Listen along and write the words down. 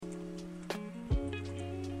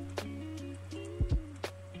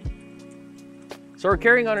So we're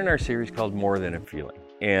carrying on in our series called More Than a Feeling.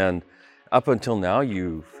 And up until now,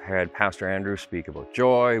 you've had Pastor Andrew speak about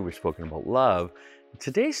joy. We've spoken about love.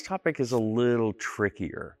 Today's topic is a little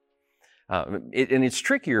trickier. And it's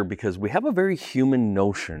trickier because we have a very human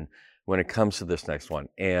notion when it comes to this next one.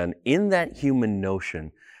 And in that human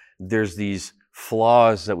notion, there's these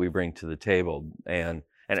flaws that we bring to the table. And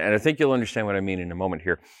I think you'll understand what I mean in a moment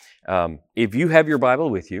here. If you have your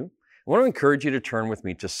Bible with you, I want to encourage you to turn with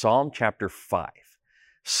me to Psalm chapter 5.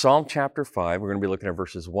 Psalm chapter 5, we're going to be looking at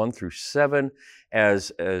verses 1 through 7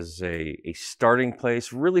 as a starting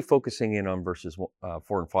place, really focusing in on verses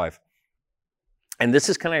 4 and 5. And this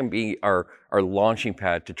is kind of be our launching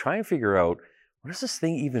pad to try and figure out, what does this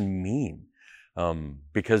thing even mean?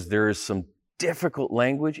 Because there is some difficult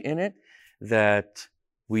language in it that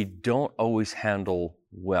we don't always handle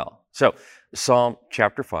well. So Psalm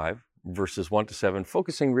chapter 5, verses 1 to 7,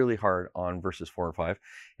 focusing really hard on verses 4 and 5.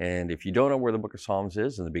 And if you don't know where the book of Psalms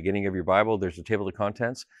is, in the beginning of your Bible, there's a table of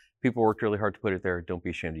contents. People worked really hard to put it there. Don't be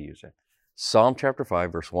ashamed to use it. Psalm chapter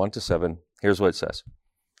 5, verse 1 to 7, here's what it says.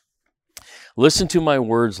 Listen to my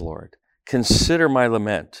words, Lord. Consider my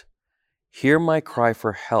lament. Hear my cry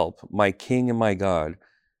for help, my King and my God,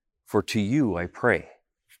 for to you I pray.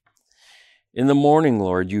 In the morning,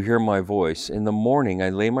 Lord, you hear my voice. In the morning, I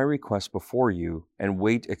lay my request before you and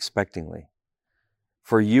wait expectantly.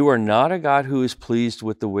 For you are not a God who is pleased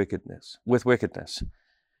with wickedness.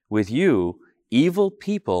 With you, evil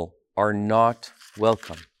people are not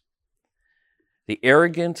welcome. The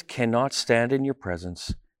arrogant cannot stand in your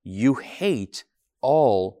presence. You hate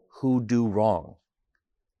all who do wrong.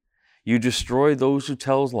 You destroy those who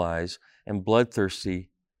tell lies and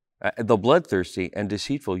the bloodthirsty and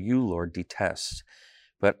deceitful you, Lord, detest.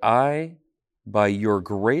 But I, by your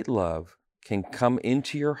great love, can come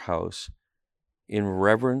into your house. In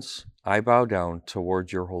reverence, I bow down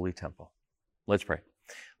towards your holy temple. Let's pray.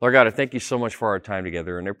 Lord God, I thank you so much for our time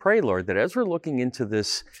together. And I pray, Lord, that as we're looking into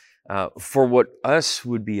this, for what us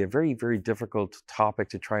would be a very, very difficult topic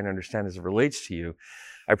to try and understand as it relates to you,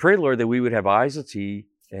 I pray, Lord, that we would have eyes that see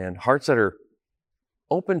and hearts that are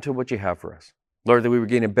open to what you have for us. Lord, that we would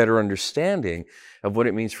gain a better understanding of what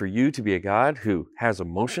it means for you to be a God who has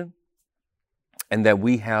emotion, and that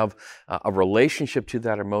we have a relationship to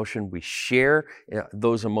that emotion. We share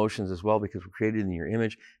those emotions as well because we're created in your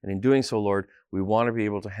image. And in doing so, Lord, we want to be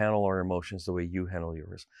able to handle our emotions the way you handle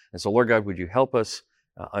yours. And so, Lord God, would you help us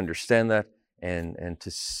understand that and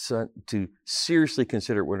to seriously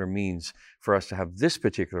consider what it means for us to have this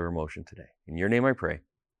particular emotion today. In your name I pray.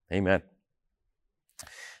 Amen.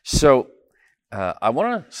 So, I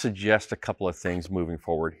want to suggest a couple of things moving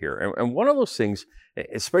forward here. And one of those things,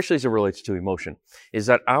 especially as it relates to emotion, is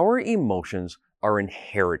that our emotions are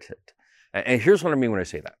inherited. And here's what I mean when I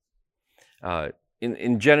say that.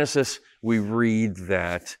 In Genesis, we read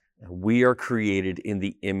that we are created in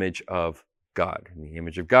the image of God. In the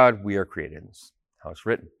image of God, we are created. That's how it's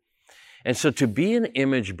written. And so to be an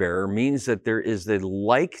image bearer means that there is the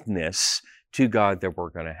likeness to God that we're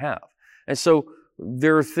going to have. And so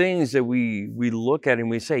there are things that we look at and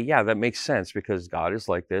we say, yeah, that makes sense because God is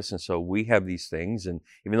like this. And so we have these things. And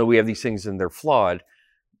even though we have these things and they're flawed,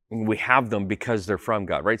 we have them because they're from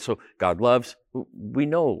God, right? So God loves, we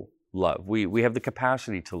know love. We have the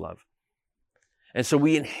capacity to love. And so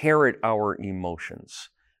we inherit our emotions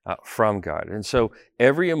from God. And so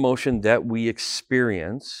every emotion that we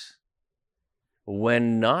experience,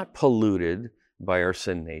 when not polluted by our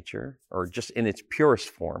sin nature or just in its purest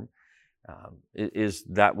form, is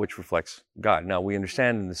that which reflects God. Now, we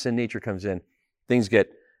understand when the sin nature comes in, things get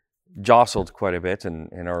jostled quite a bit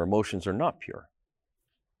and our emotions are not pure.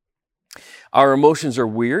 Our emotions are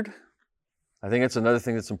weird. I think that's another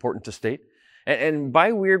thing that's important to state. And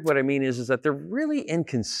by weird, what I mean is that they're really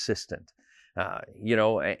inconsistent, and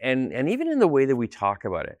even in the way that we talk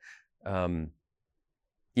about it.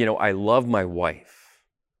 I love my wife.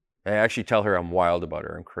 I actually tell her I'm wild about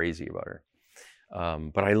her. I'm crazy about her.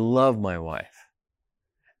 But I love my wife.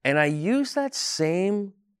 And I use that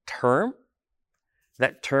same term,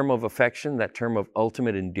 that term of affection, that term of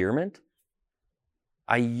ultimate endearment.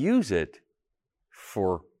 I use it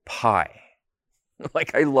for pie.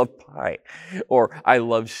 Like I love pie, or I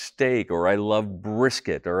love steak, or I love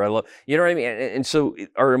brisket, or I love, you know what I mean? And so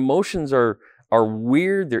our emotions are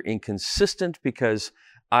weird, they're inconsistent because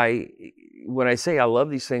when I say I love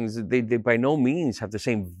these things, they by no means have the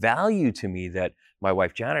same value to me that my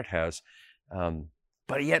wife Janet has.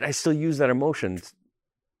 But yet I still use that emotion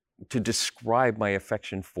to describe my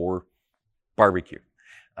affection for barbecue.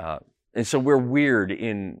 And so we're weird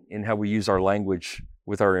in how we use our language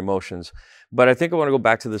with our emotions. But I think I want to go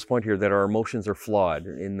back to this point here that our emotions are flawed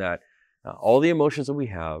in that All the emotions that we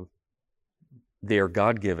have, they are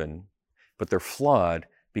God-given, but they're flawed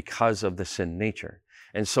because of the sin nature.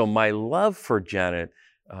 And so my love for Janet,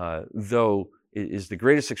 though is the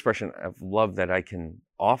greatest expression of love that I can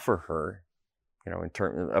offer her, in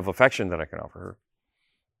terms of affection that I can offer her,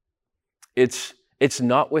 it's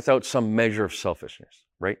not without some measure of selfishness,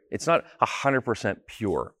 right? It's not 100%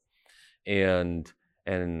 pure. And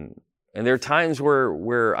there are times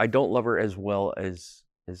where I don't love her as well as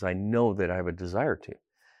I know that I have a desire to.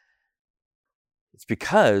 It's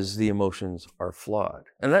because the emotions are flawed.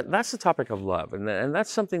 And that's the topic of love. And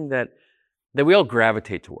that's something that we all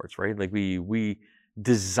gravitate towards, right? Like we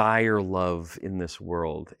desire love in this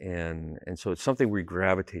world. And so it's something we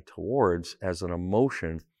gravitate towards as an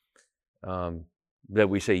emotion, that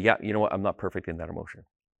we say, yeah, you know what, I'm not perfect in that emotion.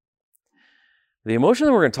 The emotion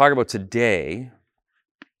that we're going to talk about today,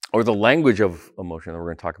 or the language of emotion that we're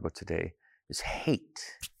going to talk about today, is hate.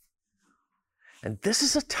 And this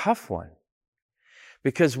is a tough one.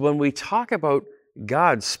 Because when we talk about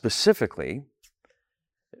God specifically,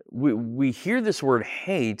 we hear this word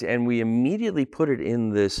hate and we immediately put it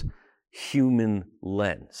in this human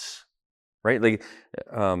lens, right? Like,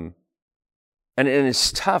 and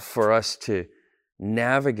it's tough for us to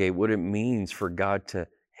navigate what it means for God to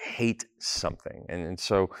hate something. And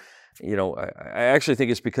so, I actually think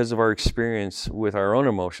it's because of our experience with our own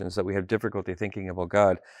emotions that we have difficulty thinking about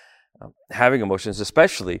God having emotions,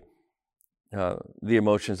 especially the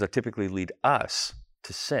emotions that typically lead us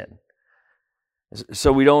to sin.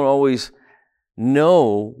 So we don't always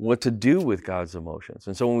know what to do with God's emotions.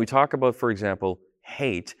 And so when we talk about, for example,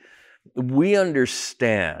 hate, we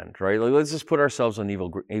understand, right? Like, let's just put ourselves on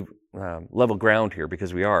level ground here,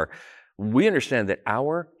 because we are. We understand that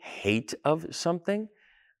our hate of something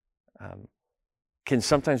can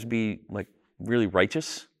sometimes be like really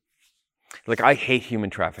righteous. Like, I hate human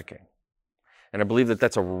trafficking. And I believe that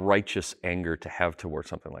that's a righteous anger to have towards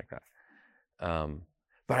something like that.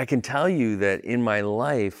 But I can tell you that in my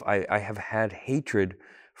life, I have had hatred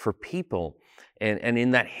for people. And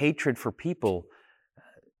in that hatred for people,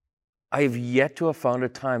 I have yet to have found a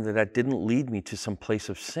time that didn't lead me to some place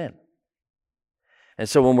of sin. And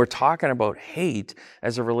so when we're talking about hate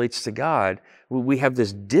as it relates to God, we have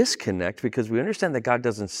this disconnect because we understand that God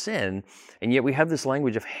doesn't sin, and yet we have this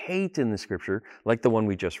language of hate in the scripture, like the one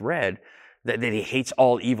we just read, that he hates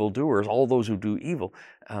all evildoers, all those who do evil.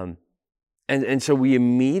 And so we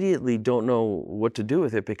immediately don't know what to do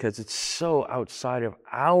with it because it's so outside of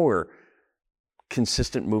our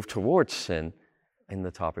consistent move towards sin in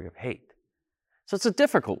the topic of hate. So it's a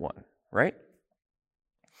difficult one, right?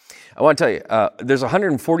 I want to tell you, there's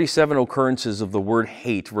 147 occurrences of the word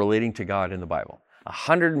hate relating to God in the Bible.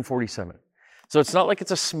 147. So it's not like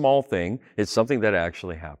it's a small thing. It's something that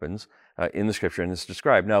actually happens in the scripture and it's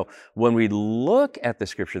described. Now, when we look at the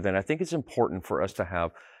scripture, then I think it's important for us to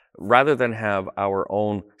have, rather than have our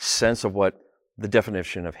own sense of what the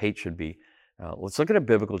definition of hate should be, let's look at a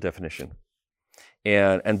biblical definition.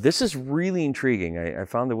 And this is really intriguing. I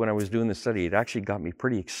found that when I was doing the study, it actually got me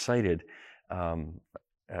pretty excited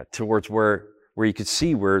towards where you could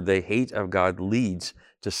see where the hate of God leads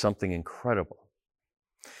to something incredible.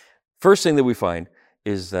 First thing that we find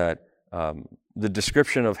is that the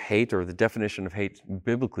description of hate, or the definition of hate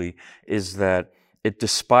biblically, is that it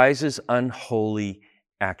despises unholy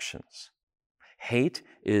actions. Hate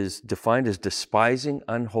is defined as despising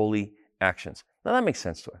unholy actions. Now that makes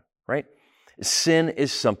sense to us, right? Sin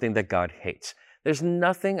is something that God hates. There's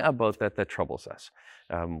nothing about that troubles us.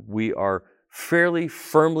 We are fairly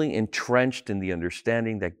firmly entrenched in the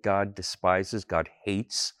understanding that God despises, God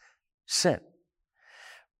hates sin.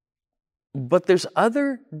 But there's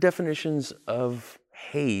other definitions of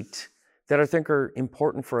hate that I think are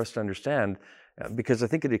important for us to understand, because I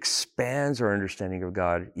think it expands our understanding of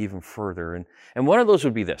God even further. And one of those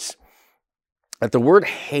would be this: that the word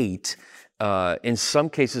hate, in some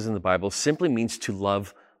cases in the Bible, simply means to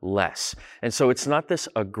love less. And so it's not this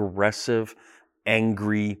aggressive,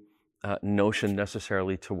 angry notion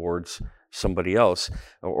necessarily towards somebody else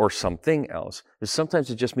or something else. But sometimes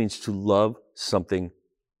it just means to love something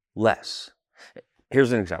less.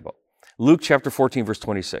 Here's an example. Luke chapter 14, verse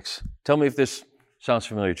 26. Tell me if this sounds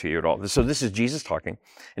familiar to you at all. So this is Jesus talking,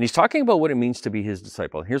 and he's talking about what it means to be his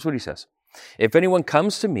disciple. Here's what he says: if anyone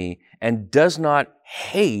comes to me and does not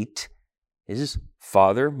hate his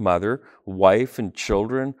father, mother, wife, and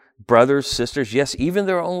children, brothers, sisters, yes, even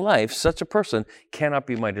their own life, such a person cannot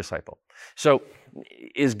be my disciple. So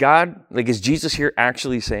is Jesus here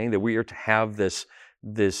actually saying that we are to have this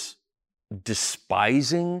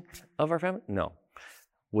despising of our family? No.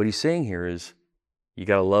 What he's saying here is, you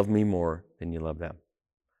got to love me more than you love them.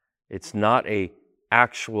 It's not a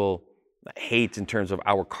actual hate in terms of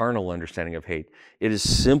our carnal understanding of hate. It is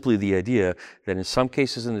simply the idea that in some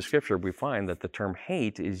cases in the scripture, we find that the term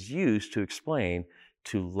hate is used to explain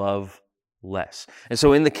to love less. And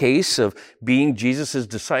so in the case of being Jesus'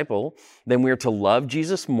 disciple, then we are to love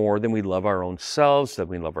Jesus more than we love our own selves, than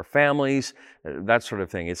we love our families, that sort of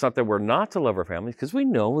thing. It's not that we're not to love our families, because we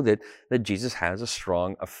know that Jesus has a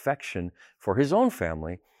strong affection for his own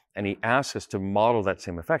family, and he asks us to model that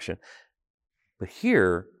same affection. But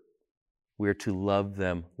here, we're to love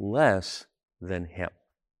them less than him,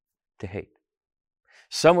 to hate.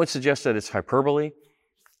 Some would suggest that it's hyperbole,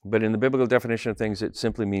 but in the biblical definition of things, it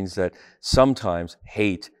simply means that sometimes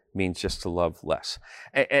hate means just to love less.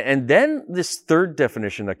 And then this third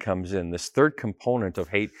definition that comes in, this third component of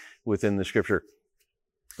hate within the scripture,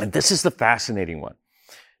 and this is the fascinating one.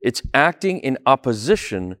 It's acting in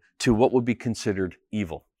opposition to what would be considered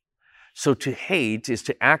evil. So to hate is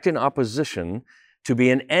to act in opposition, to be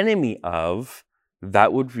an enemy of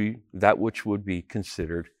that which would be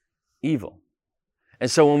considered evil. And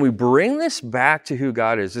so when we bring this back to who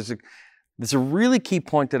God is, there's a really key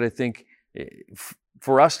point that I think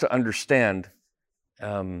for us to understand,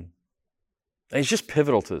 and it's just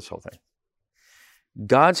pivotal to this whole thing.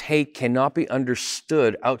 God's hate cannot be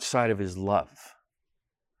understood outside of his love.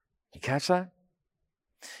 You catch that?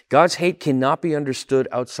 God's hate cannot be understood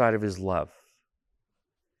outside of his love.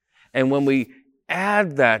 And when we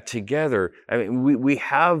add that together, I mean, we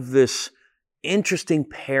have this interesting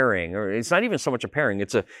pairing, or it's not even so much a pairing,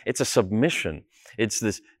 it's a submission. It's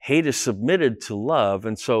this hate is submitted to love,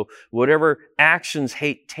 and so whatever actions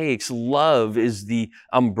hate takes, love is the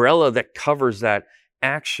umbrella that covers that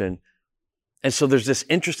action. And so there's this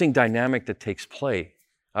interesting dynamic that takes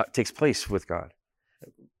place with God.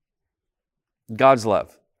 God's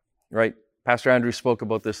love, right? Pastor Andrew spoke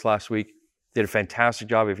about this last week. Did a fantastic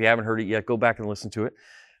job. If you haven't heard it yet, go back and listen to it.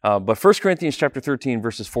 But 1 Corinthians chapter 13,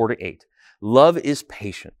 verses 4 to 8. Love is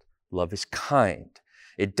patient. Love is kind.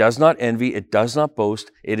 It does not envy. It does not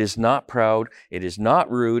boast. It is not proud. It is not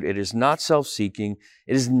rude. It is not self-seeking.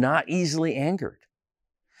 It is not easily angered.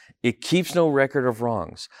 It keeps no record of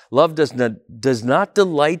wrongs. Love does not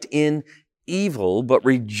delight in evil, but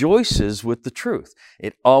rejoices with the truth.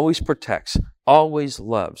 It always protects, always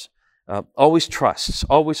loves, always trusts,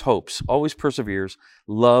 always hopes, always perseveres.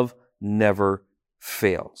 Love never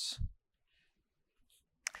fails.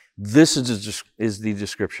 This is the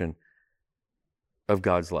description of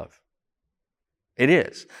God's love. It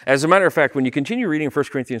is. As a matter of fact, when you continue reading 1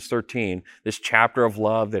 Corinthians 13, this chapter of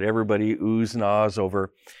love that everybody oohs and ahs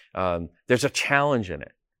over, there's a challenge in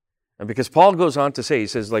it. And because Paul goes on to say, he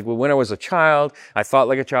says, like, well, when I was a child, I thought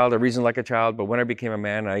like a child, I reasoned like a child, but when I became a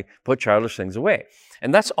man, I put childish things away.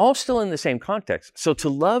 And that's all still in the same context. So to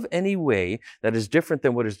love any way that is different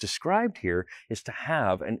than what is described here is to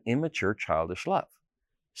have an immature, childish love.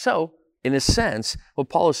 So, in a sense, what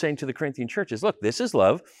Paul is saying to the Corinthian church is, look, this is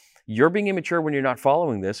love. You're being immature when you're not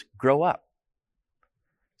following this. Grow up.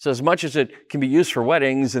 So as much as it can be used for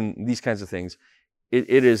weddings and these kinds of things, it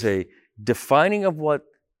is a defining of what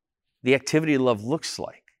the activity of love looks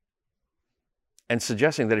like, and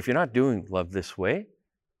suggesting that if you're not doing love this way,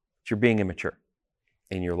 you're being immature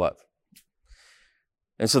in your love.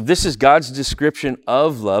 And so this is God's description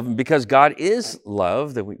of love. And because God is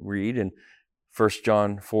love, that we read in 1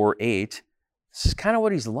 John 4:8, this is kind of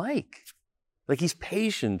what he's like. Like, he's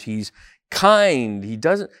patient, he's kind,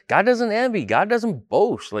 God doesn't envy, God doesn't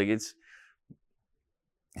boast. Like, it's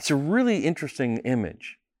a really interesting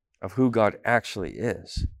image of who God actually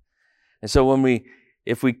is. And so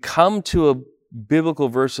if we come to a biblical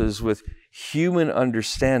verses with human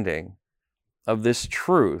understanding of this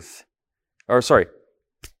truth,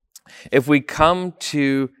 if we come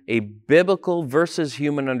to a biblical versus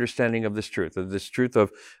human understanding of this truth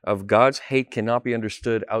of God's hate cannot be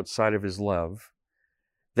understood outside of his love,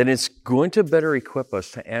 then it's going to better equip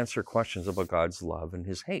us to answer questions about God's love and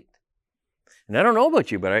his hate. And I don't know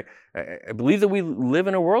about you, but I believe that we live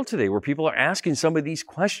in a world today where people are asking some of these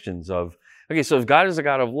questions of, okay, so if God is a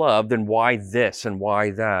God of love, then why this and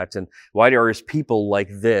why that? And why are his people like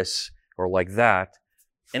this or like that?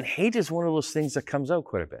 And hate is one of those things that comes out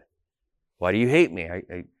quite a bit. Why do you hate me?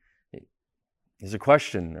 Is a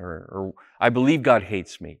question, or I believe God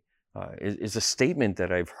hates me, is a statement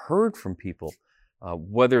that I've heard from people,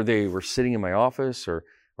 whether they were sitting in my office or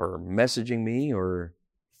messaging me or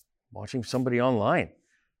watching somebody online,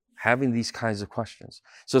 having these kinds of questions.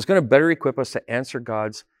 So it's going to better equip us to answer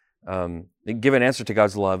give an answer to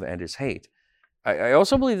God's love and his hate. I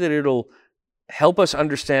also believe that it'll help us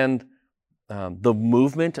understand the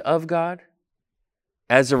movement of God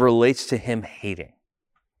as it relates to him hating.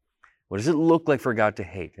 What does it look like for God to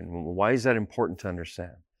hate? And why is that important to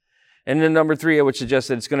understand? And then number 3, I would suggest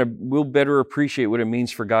that we'll better appreciate what it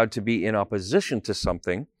means for God to be in opposition to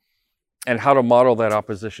something and how to model that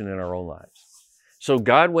opposition in our own lives. So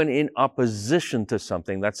God, when in opposition to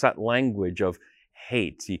something, that's that language of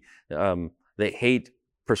hate. The hate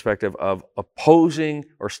perspective of opposing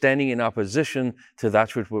or standing in opposition to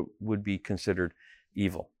that which would be considered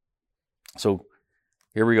evil. So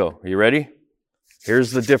here we go. Are you ready?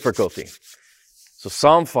 Here's the difficulty. So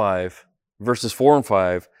Psalm 5, verses 4 and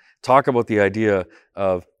 5, talk about the idea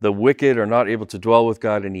of the wicked are not able to dwell with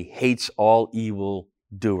God, and he hates all evil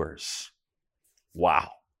doers.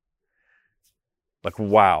 Wow. Like,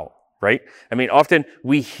 wow, right? I mean, often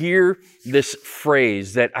we hear this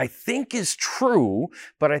phrase that I think is true,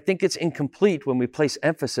 but I think it's incomplete when we place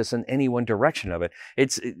emphasis in any one direction of it.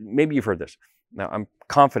 Maybe you've heard this. Now, I'm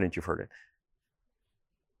confident you've heard it.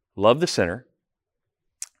 Love the sinner,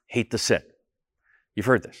 hate the sin. You've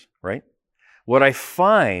heard this, right? What I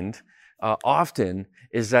find often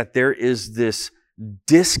is that there is this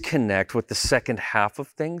disconnect with the second half of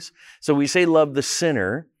things. So we say love the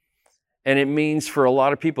sinner, and it means for a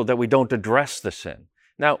lot of people that we don't address the sin.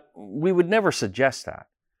 Now, we would never suggest that.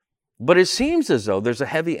 But it seems as though there's a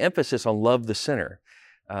heavy emphasis on love the sinner,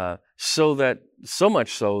 so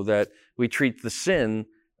much so that we treat the sin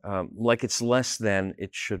like it's less than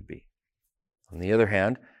it should be. On the other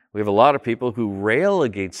hand, we have a lot of people who rail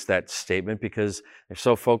against that statement because they're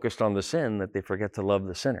so focused on the sin that they forget to love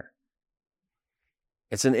the sinner.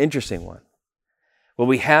 It's an interesting one. What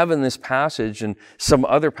we have in this passage and some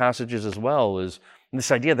other passages as well is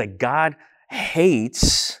this idea that God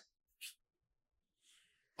hates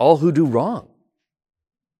all who do wrong.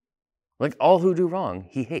 Like all who do wrong,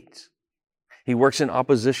 he hates. He works in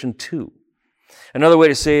opposition to. Another way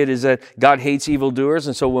to say it is that God hates evildoers,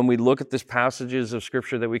 and so when we look at these passages of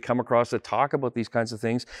Scripture that we come across that talk about these kinds of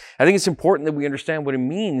things, I think it's important that we understand what it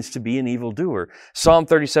means to be an evildoer. Psalm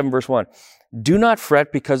 37, verse 1, "Do not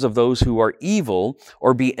fret because of those who are evil,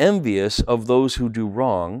 or be envious of those who do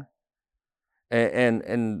wrong."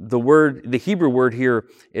 And the Hebrew word here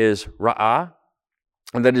is ra'ah,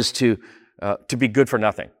 and that is to be good for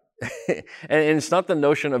nothing. And it's not the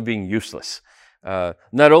notion of being useless.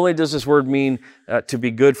 Not only does this word mean to be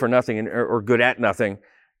good for nothing or good at nothing,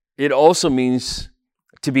 it also means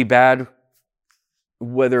to be bad,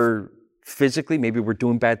 whether physically, maybe we're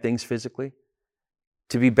doing bad things physically,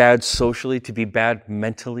 to be bad socially, to be bad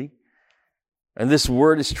mentally. And this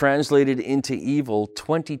word is translated into evil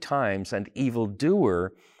 20 times and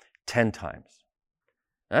evildoer 10 times.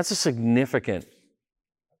 That's a significant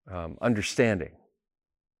understanding.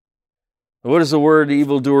 What does the word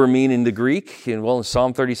evildoer mean in the Greek? In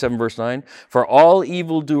Psalm 37, verse 9, "For all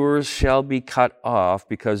evildoers shall be cut off,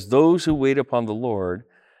 because those who wait upon the Lord,"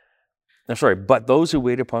 but those who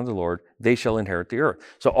wait upon the Lord, they shall inherit the earth.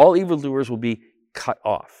 So all evildoers will be cut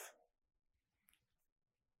off.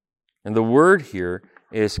 And the word here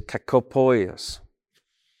is kakopoios.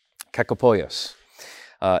 Kakopoios.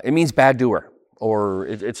 It means bad doer, or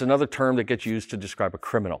it's another term that gets used to describe a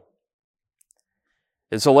criminal.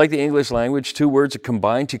 And so like the English language, two words are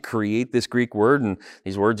combined to create this Greek word, and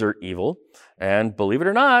these words are evil. And believe it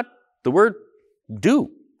or not, the word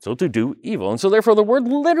do. So to do evil. And so therefore the word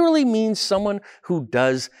literally means someone who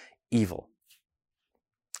does evil.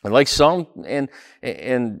 And like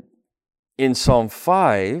and in Psalm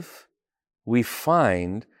 5, we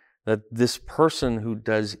find that this person who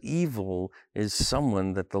does evil is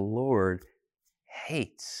someone that the Lord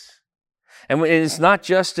hates. And it's not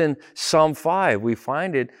just in Psalm 5. We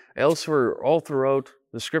find it elsewhere all throughout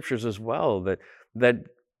the Scriptures as well. That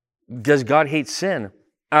does God hate sin?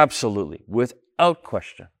 Absolutely, without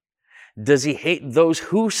question. Does he hate those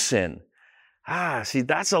who sin? See,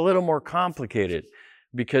 that's a little more complicated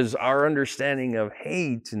because our understanding of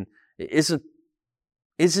hate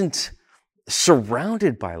isn't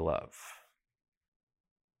surrounded by love.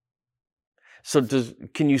 So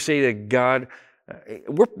can you say that God...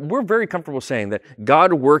 We're very comfortable saying that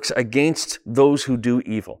God works against those who do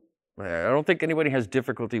evil. I don't think anybody has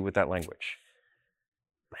difficulty with that language.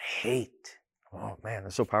 But hate, oh man,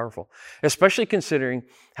 that's so powerful. Especially considering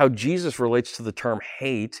how Jesus relates to the term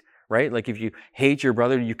hate, right? Like if you hate your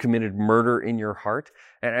brother, you committed murder in your heart.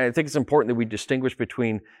 And I think it's important that we distinguish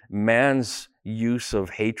between man's use of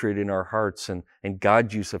hatred in our hearts and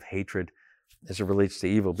God's use of hatred as it relates to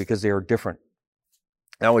evil, because they are different.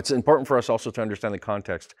 Now, it's important for us also to understand the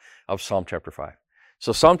context of Psalm chapter 5.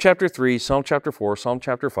 So Psalm chapter 3, Psalm chapter 4, Psalm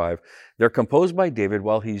chapter 5, they're composed by David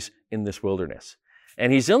while he's in this wilderness.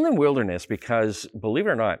 And he's in the wilderness because, believe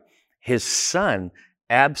it or not, his son,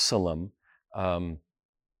 Absalom,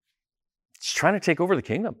 He's trying to take over the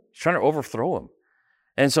kingdom. He's trying to overthrow him.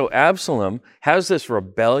 And so Absalom has this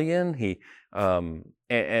rebellion.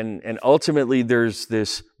 And ultimately there's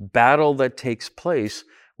this battle that takes place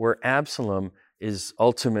where Absalom is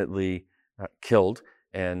ultimately killed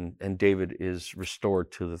and David is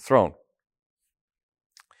restored to the throne.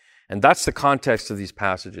 And that's the context of these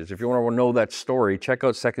passages. If you want to know that story, check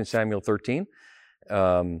out 2 Samuel 13.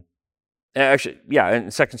 Actually, yeah, and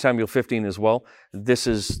 2 Samuel 15 as well. This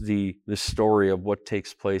is the story of what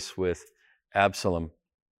takes place with Absalom.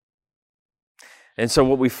 And so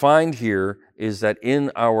what we find here is that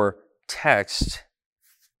in our text,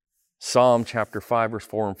 Psalm chapter 5, verse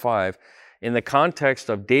 4 and 5, in the context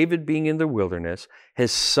of David being in the wilderness,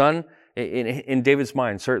 his son, in David's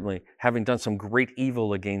mind, certainly, having done some great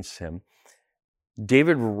evil against him,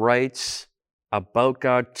 David writes about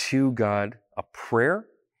God, to God, a prayer.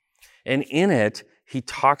 And in it, he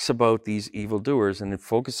talks about these evildoers. And then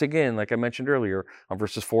focus again, like I mentioned earlier, on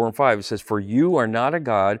verses 4 and 5. It says, "For you are not a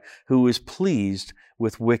God who is pleased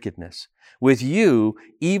with wickedness. With you,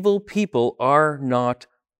 evil people are not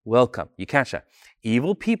welcome." You catch that?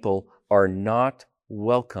 Evil people are not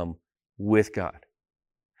welcome with God.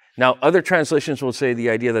 Now, other translations will say the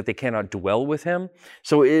idea that they cannot dwell with him.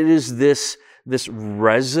 So it is this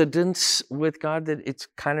residence with God that it's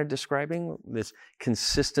kind of describing, this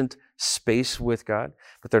consistent space with God,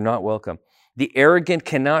 but they're not welcome. "The arrogant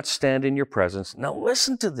cannot stand in your presence." Now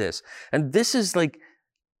listen to this. And this is like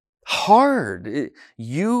hard.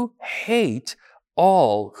 You hate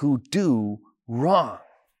all who do wrong.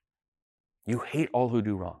 You hate all who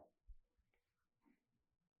do wrong.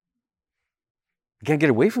 You can't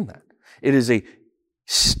get away from that. It is a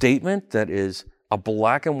statement that is a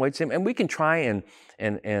black and white statement. And we can try and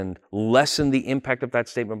lessen the impact of that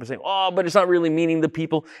statement by saying, oh, but it's not really meaning the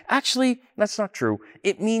people. Actually, that's not true.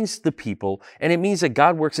 It means the people, and it means that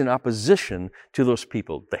God works in opposition to those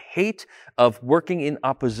people. The hate of working in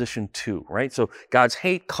opposition to, right? So God's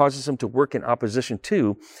hate causes him to work in opposition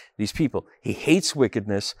to these people. He hates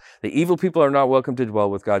wickedness. The evil people are not welcome to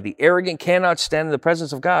dwell with God. The arrogant cannot stand in the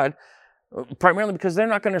presence of God, primarily because they're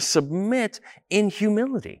not going to submit in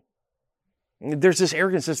humility. There's this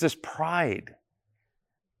arrogance, there's this pride.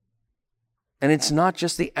 And it's not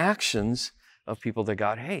just the actions of people that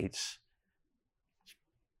God hates.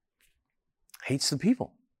 Hates the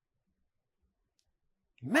people.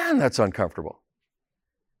 Man, that's uncomfortable.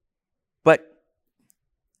 But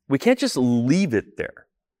we can't just leave it there,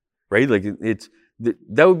 right? Like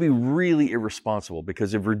that would be really irresponsible,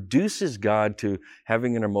 because it reduces God to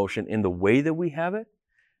having an emotion in the way that we have it.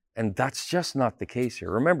 And that's just not the case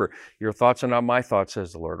here. Remember, your thoughts are not my thoughts,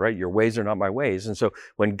 says the Lord, right? Your ways are not my ways. And so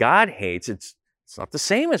when God hates, it's not the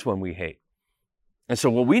same as when we hate. And so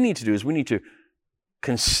what we need to do is we need to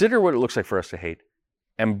consider what it looks like for us to hate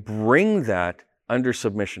and bring that under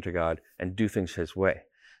submission to God and do things his way.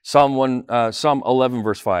 Psalm 11,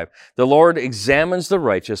 verse 5. "The Lord examines the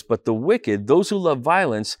righteous, but the wicked, those who love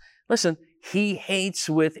violence," listen, he hates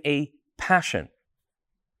with a passion.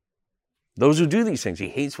 Those who do these things, he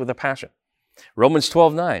hates with a passion. Romans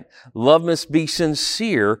 12:9. "Love must be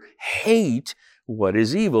sincere, hate what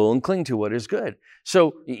is evil, and cling to what is good."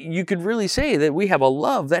 So you could really say that we have a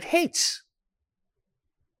love that hates.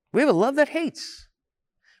 We have a love that hates.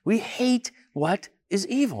 We hate what is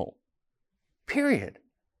evil. Period.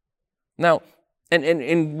 Now,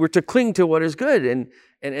 and we're to cling to what is good.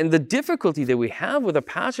 And the difficulty that we have with a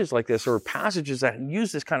passage like this, or passages that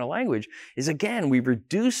use this kind of language, is, again, we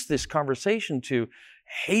reduce this conversation to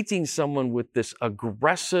hating someone with this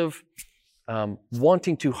aggressive,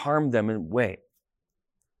 wanting to harm them in a way.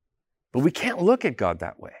 But we can't look at God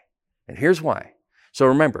that way. And here's why. So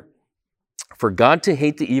remember, for God to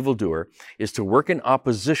hate the evildoer is to work in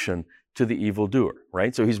opposition to the evildoer,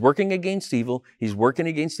 right? So he's working against evil. He's working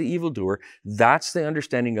against the evildoer. That's the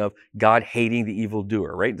understanding of God hating the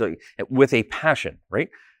evildoer, right? With a passion, right?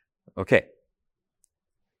 Okay.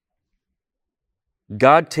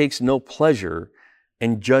 God takes no pleasure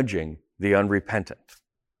in judging the unrepentant.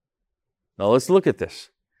 Now let's look at this.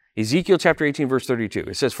 Ezekiel chapter 18, verse 32.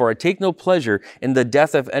 It says, "For I take no pleasure in the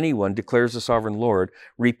death of anyone, declares the sovereign Lord.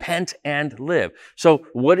 Repent and live." So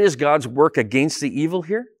what is God's work against the evil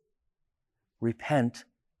here? Repent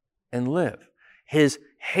and live. His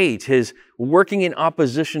hate, his working in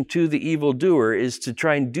opposition to the evildoer, is to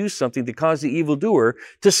try and do something to cause the evildoer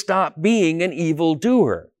to stop being an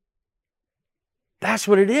evildoer. That's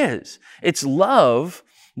what it is. It's love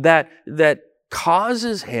that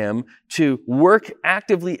causes him to work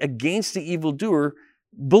actively against the evildoer,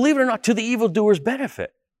 believe it or not, to the evildoer's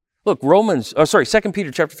benefit. Look, 2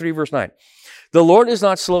 Peter chapter 3, verse 9. The Lord is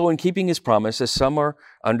not slow in keeping his promise, as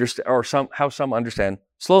how some understand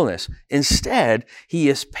slowness. Instead, he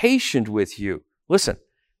is patient with you. Listen,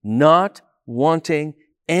 not wanting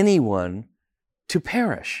anyone to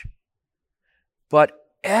perish, but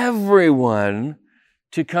everyone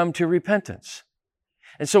to come to repentance.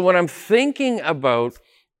 And so when I'm thinking about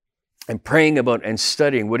and praying about and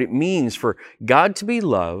studying what it means for God to be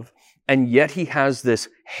love, and yet he has this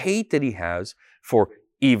hate that he has for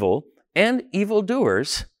evil and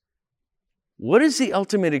evildoers, what is the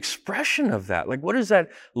ultimate expression of that? Like, what does that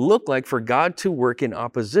look like for God to work in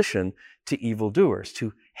opposition to evildoers,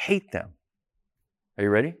 to hate them? Are you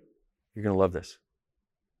ready? You're going to love this.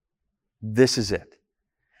 This is it.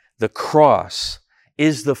 The cross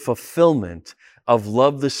is the fulfillment of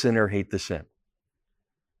love the sinner, hate the sin.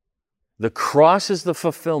 The cross is the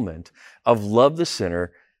fulfillment of love the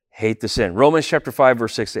sinner, hate the sin. Romans chapter 5,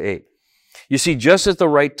 verse 6 to 8. You see, just at the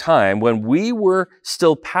right time, when we were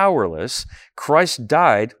still powerless, Christ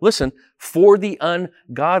died, listen, for the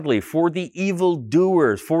ungodly, for the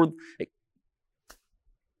evildoers, for...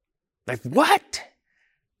 Like, what?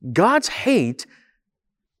 God's hate,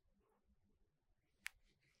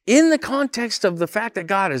 in the context of the fact that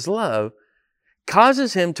God is love,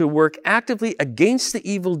 causes him to work actively against the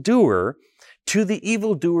evildoer to the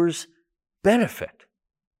evildoer's benefit.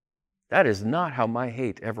 That is not how my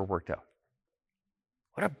hate ever worked out.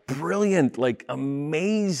 What a brilliant,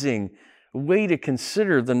 amazing way to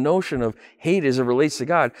consider the notion of hate as it relates to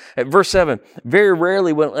God. At verse 7, very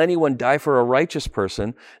rarely will anyone die for a righteous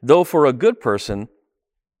person, though for a good person,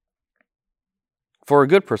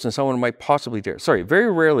 someone might possibly dare.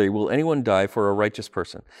 Very rarely will anyone die for a righteous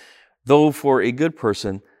person, though for a good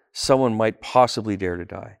person, someone might possibly dare to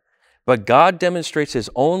die. But God demonstrates his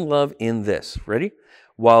own love in this. Ready?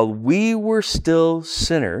 While we were still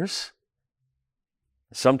sinners,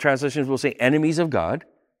 some translations will say enemies of God,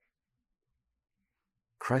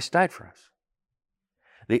 Christ died for us.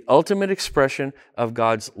 The ultimate expression of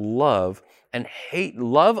God's love and hate,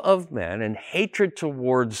 love of man and hatred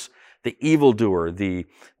towards the evildoer, the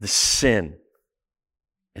sin,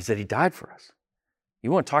 is that he died for us.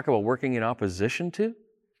 You want to talk about working in opposition to?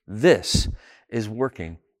 This is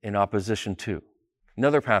working in opposition to.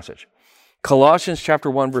 Another passage. Colossians chapter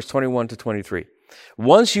 1, verse 21 to 23.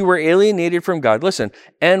 Once you were alienated from God, listen,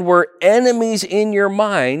 and were enemies in your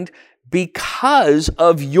mind because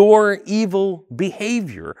of your evil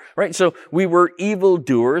behavior, right? So we were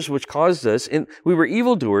evildoers, which caused us, we were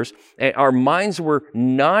evildoers, and our minds were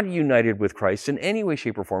not united with Christ in any way,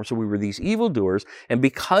 shape, or form. So we were these evildoers, and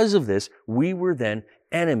because of this, we were then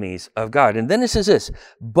enemies of God. And then it says this,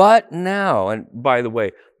 but now, and by the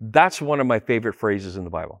way, that's one of my favorite phrases in the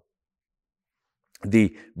Bible.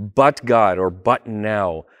 The but God or but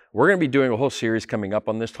now. We're going to be doing a whole series coming up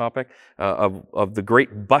on this topic of the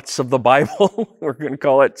great buts of the Bible. We're going to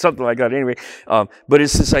call it something like that anyway. But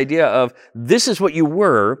it's this idea of this is what you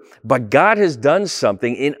were, but God has done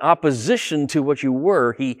something in opposition to what you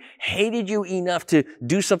were. He hated you enough to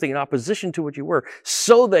do something in opposition to what you were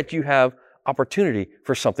so that you have opportunity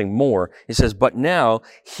for something more. He says, but now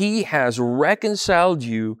he has reconciled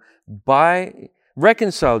you by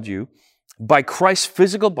Christ's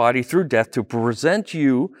physical body through death to present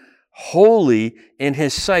you holy in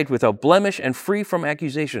his sight without blemish and free from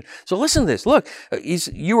accusation. So listen to this. Look,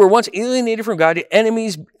 you were once alienated from God,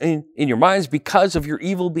 enemies in your minds because of your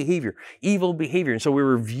evil behavior. And so we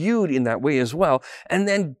were viewed in that way as well. And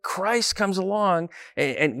then Christ comes along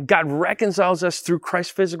and God reconciles us through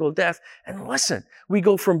Christ's physical death. And listen, we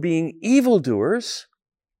go from being evildoers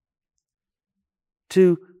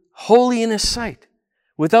to holy in his sight,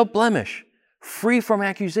 without blemish, free from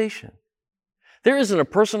accusation. There isn't a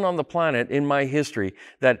person on the planet in my history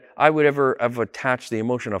that I would ever have attached the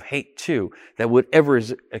emotion of hate to that would ever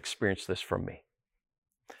experience this from me.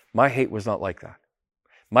 My hate was not like that.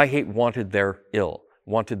 My hate wanted their ill,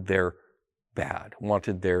 wanted their bad,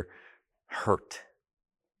 wanted their hurt.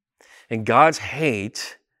 And God's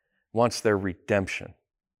hate wants their redemption.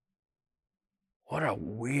 What a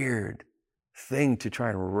weird thing to try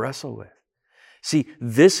and wrestle with. See,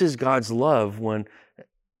 this is God's love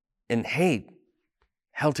and hate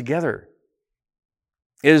held together.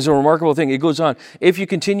 It is a remarkable thing. It goes on. If you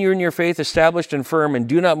continue in your faith, established and firm, and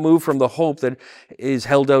do not move from the hope that is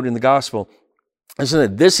held out in the gospel.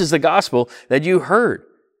 Listen, this is the gospel that you heard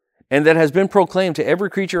and that has been proclaimed to every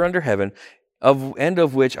creature under heaven,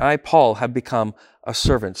 of which I, Paul, have become a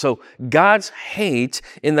servant. So God's hate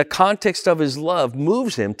in the context of his love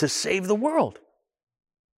moves him to save the world.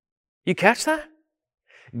 You catch that?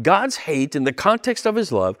 God's hate in the context of his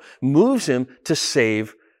love moves him to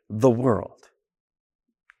save the world.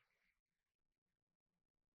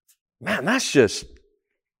 Man, that's just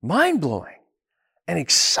mind-blowing and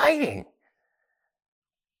exciting.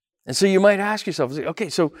 And so you might ask yourself, okay,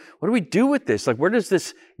 so what do we do with this? Like, where does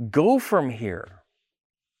this go from here?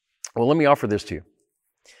 Well, let me offer this to you.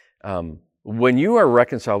 When you are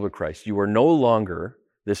reconciled with Christ, you are no longer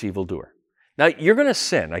this evildoer. Now, you're going to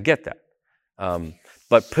sin. I get that.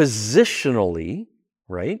 But positionally,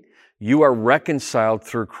 right, you are reconciled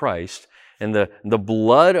through Christ, and the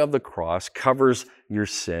blood of the cross covers your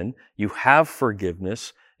sin. You have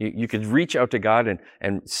forgiveness. You could reach out to God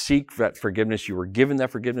and seek that forgiveness. You were given that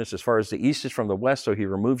forgiveness as far as the east is from the west, so he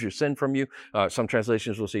removes your sin from you. Some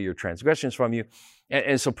translations will say your transgressions from you.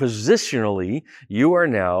 And so positionally, you are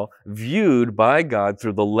now viewed by God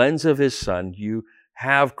through the lens of his Son. You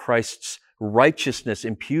have Christ's righteousness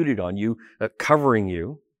imputed on you, covering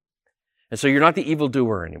you. And so you're not the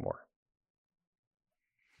evildoer anymore.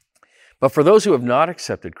 But for those who have not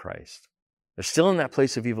accepted Christ, they're still in that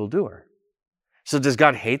place of evildoer. So does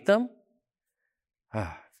God hate them?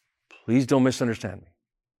 Please don't misunderstand me.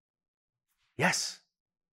 Yes.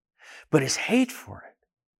 But his hate for it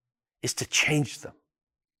is to change them.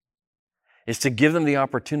 Is to give them the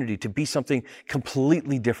opportunity to be something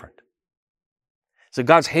completely different. So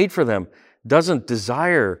God's hate for them doesn't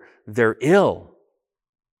desire their ill.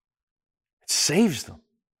 It saves them.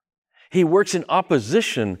 He works in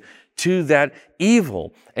opposition to that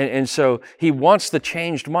evil. And so he wants the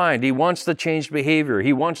changed mind. He wants the changed behavior.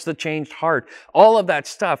 He wants the changed heart. All of that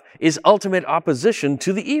stuff is ultimate opposition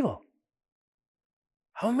to the evil.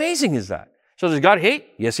 How amazing is that? So does God hate?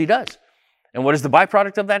 Yes, he does. And what is the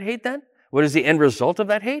byproduct of that hate then? What is the end result of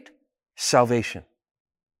that hate? Salvation.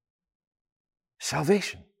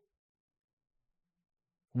 Salvation.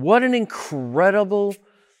 What an incredible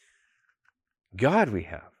God we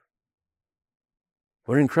have.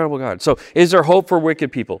 What an incredible God. So is there hope for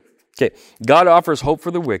wicked people? Okay, God offers hope for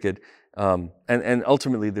the wicked, and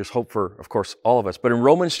ultimately there's hope for, of course, all of us. But in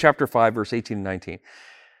Romans chapter 5, verse 18 and 19, it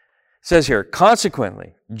says here,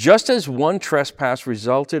 consequently, just as one trespass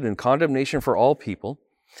resulted in condemnation for all people,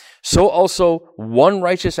 so also one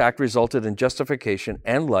righteous act resulted in justification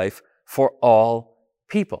and life for all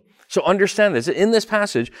people. So understand this. In this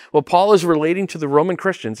passage, what Paul is relating to the Roman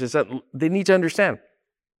Christians is that they need to understand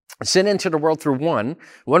sin entered the world through one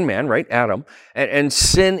man, right? Adam. And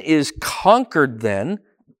sin is conquered then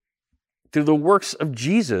through the works of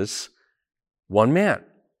Jesus, one man.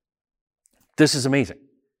 This is amazing.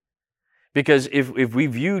 Because if we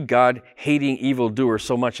viewed God hating evildoers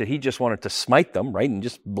so much that he just wanted to smite them, right, and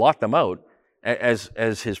just blot them out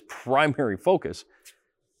as his primary focus,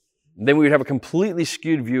 then we would have a completely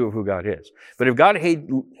skewed view of who God is. But if God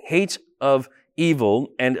hates of evil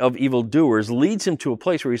and of evildoers, leads him to a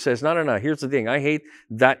place where he says, no, here's the thing. I hate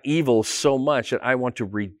that evil so much that I want to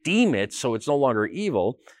redeem it so it's no longer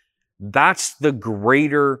evil. That's the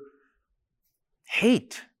greater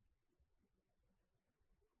hate.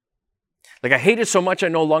 Like, I hate it so much I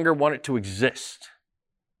no longer want it to exist.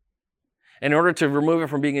 In order to remove it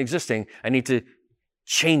from being existing, I need to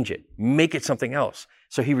change it, make it something else.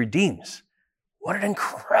 So he redeems. What an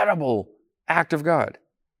incredible act of God.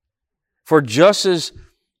 For just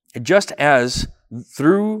as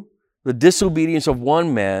through the disobedience of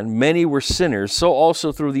one man, many were sinners, so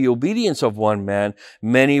also through the obedience of one man,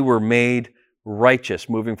 many were made righteous,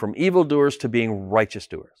 moving from evildoers to being righteous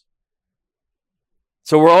doers.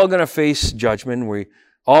 So we're all going to face judgment. We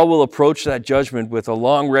all will approach that judgment with a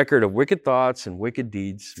long record of wicked thoughts and wicked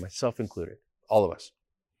deeds, myself included, all of us.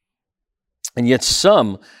 And yet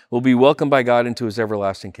some will be welcomed by God into his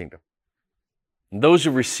everlasting kingdom. And those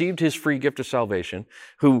who received his free gift of salvation,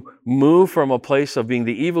 who move from a place of being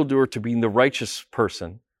the evildoer to being the righteous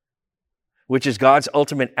person, which is God's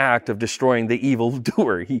ultimate act of destroying the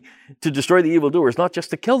evildoer. To destroy the evildoer is not just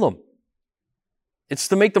to kill them. It's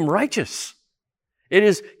to make them righteous. It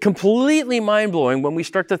is completely mind-blowing when we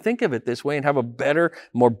start to think of it this way and have a better,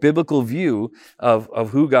 more biblical view of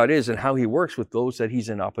who God is and how he works with those that he's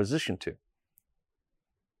in opposition to.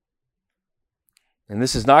 And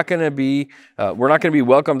this is not going to be, we're not going to be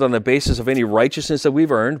welcomed on the basis of any righteousness that we've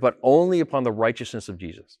earned, but only upon the righteousness of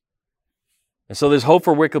Jesus. And so there's hope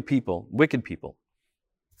for wicked people,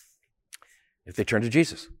 if they turn to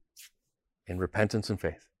Jesus in repentance and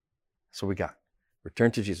faith. That's what we got.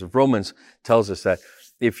 Return to Jesus. Romans tells us that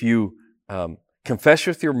if you confess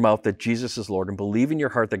with your mouth that Jesus is Lord and believe in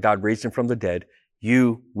your heart that God raised him from the dead,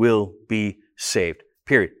 you will be saved.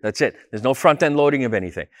 Period. That's it. There's no front-end loading of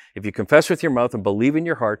anything. If you confess with your mouth and believe in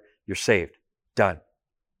your heart, you're saved. Done.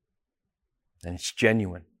 And it's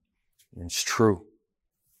genuine. And it's true.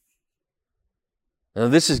 Now,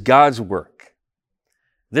 this is God's work.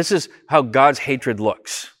 This is how God's hatred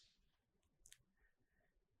looks.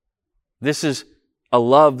 This is a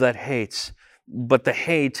love that hates, but the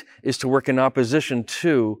hate is to work in opposition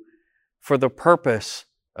to, for the purpose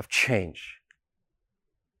of change.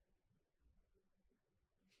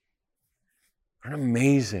 What an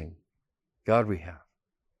amazing God we have.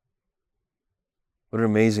 What an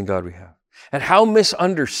amazing God we have. And how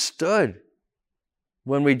misunderstood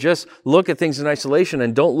when we just look at things in isolation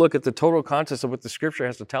and don't look at the total context of what the Scripture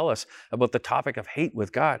has to tell us about the topic of hate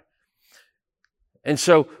with God. And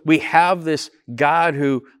so we have this God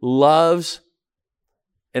who loves,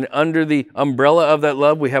 and under the umbrella of that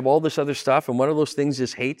love, we have all this other stuff. And one of those things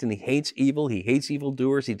is hate, and he hates evil. He hates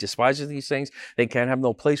evildoers. He despises these things. They can't have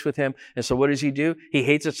no place with him. And so what does he do? He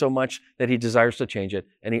hates it so much that he desires to change it,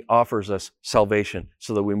 and he offers us salvation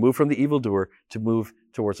so that we move from the evildoer to move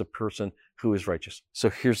towards a person who is righteous.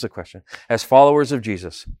 So here's the question. As followers of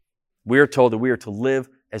Jesus, we are told that we are to live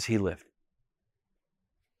as he lived.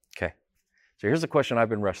 Okay. So here's the question I've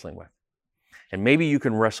been wrestling with. And maybe you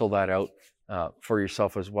can wrestle that out for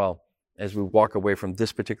yourself as well as we walk away from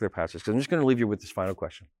this particular passage. Because I'm just going to leave you with this final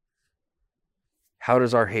question. How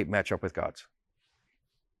does our hate match up with God's?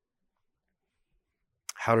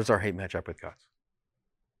 How does our hate match up with God's?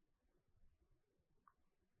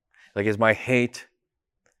 Like, is my hate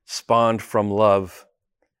spawned from love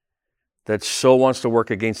that so wants to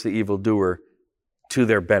work against the evildoer to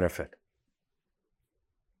their benefit?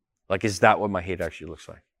 Like, is that what my hate actually looks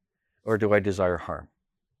like? Or do I desire harm?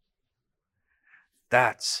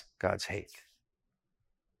 That's God's hate.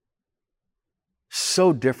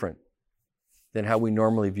 So different than how we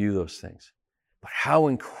normally view those things. But how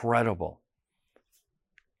incredible.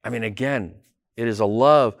 I mean, again, it is a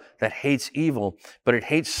love that hates evil, but it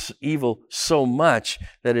hates evil so much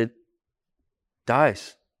that it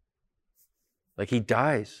dies. Like he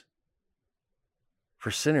dies for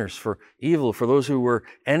sinners, for evil, for those who were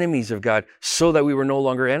enemies of God, so that we were no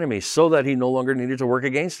longer enemies, so that he no longer needed to work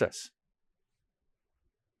against us.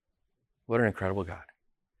 What an incredible God.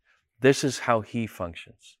 This is how he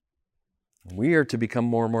functions. We are to become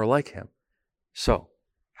more and more like him. So,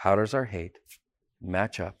 how does our hate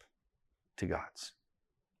match up to God's?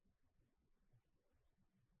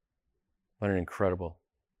 What an incredible,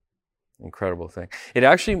 incredible thing. It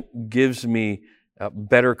actually gives me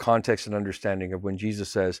better context and understanding of when Jesus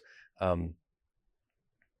says,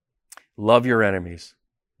 love your enemies,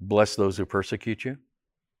 bless those who persecute you.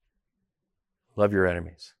 Love your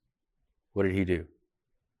enemies. What did he do?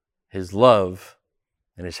 His love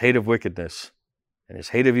and his hate of wickedness and his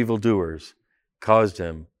hate of evildoers caused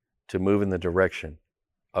him to move in the direction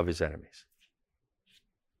of his enemies.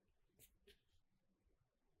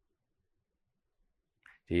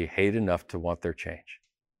 Do you hate enough to want their change?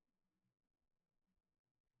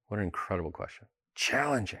 What an incredible question.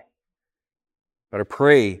 Challenging. But I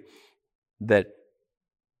pray that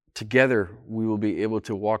together we will be able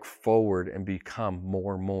to walk forward and become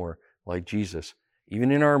more and more like Jesus,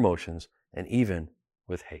 even in our emotions and even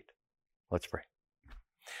with hate. Let's pray.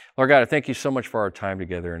 Lord God, I thank you so much for our time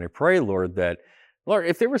together. And I pray, Lord, that, Lord,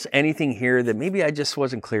 if there was anything here that maybe I just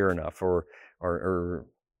wasn't clear enough or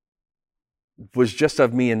was just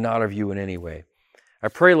of me and not of you in any way, I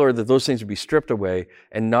pray, Lord, that those things would be stripped away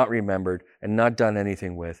and not remembered and not done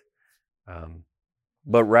anything with.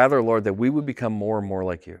 But rather, Lord, that we would become more and more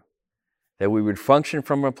like you, that we would function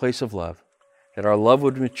from a place of love, that our love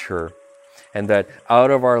would mature, and that out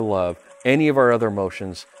of our love, any of our other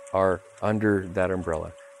emotions are under that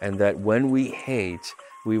umbrella. And that when we hate,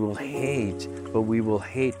 we will hate, but we will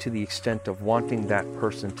hate to the extent of wanting that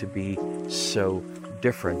person to be so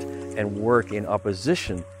different and work in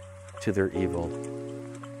opposition to their evil,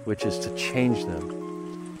 which is to change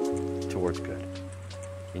them towards good.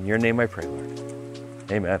 In your name I pray, Lord.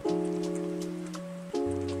 Amen.